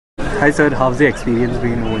Hi sir, how's the experience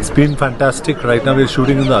been over? It's been fantastic. Right now we're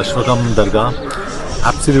shooting in the Ashwakam Dargah.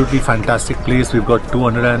 Absolutely fantastic place. We've got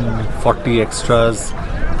 240 extras.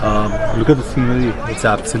 Look at the scenery. It's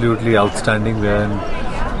absolutely outstanding. We're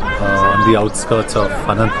on the outskirts of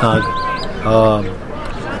Anantnag.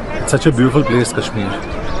 It's such a beautiful place, Kashmir.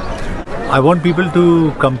 I want people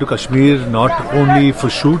to come to Kashmir not only for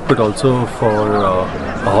shoot but also for a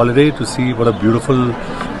holiday, to see what a beautiful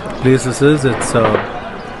place this is.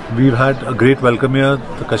 We've had a great welcome here.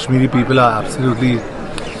 The Kashmiri people are absolutely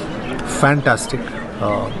fantastic.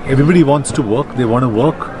 Everybody wants to work. They want to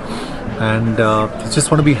work, and they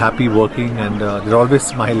just want to be happy working, and they're always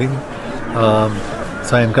smiling.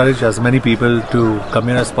 So I encourage as many people to come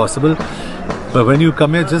here as possible. But when you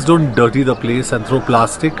come here, just don't dirty the place and throw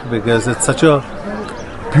plastic, because it's such a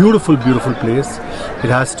beautiful, beautiful place.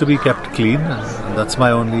 It has to be kept clean, and that's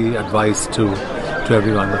my only advice to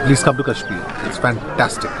everyone. But please come to Kashmir. It's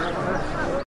fantastic.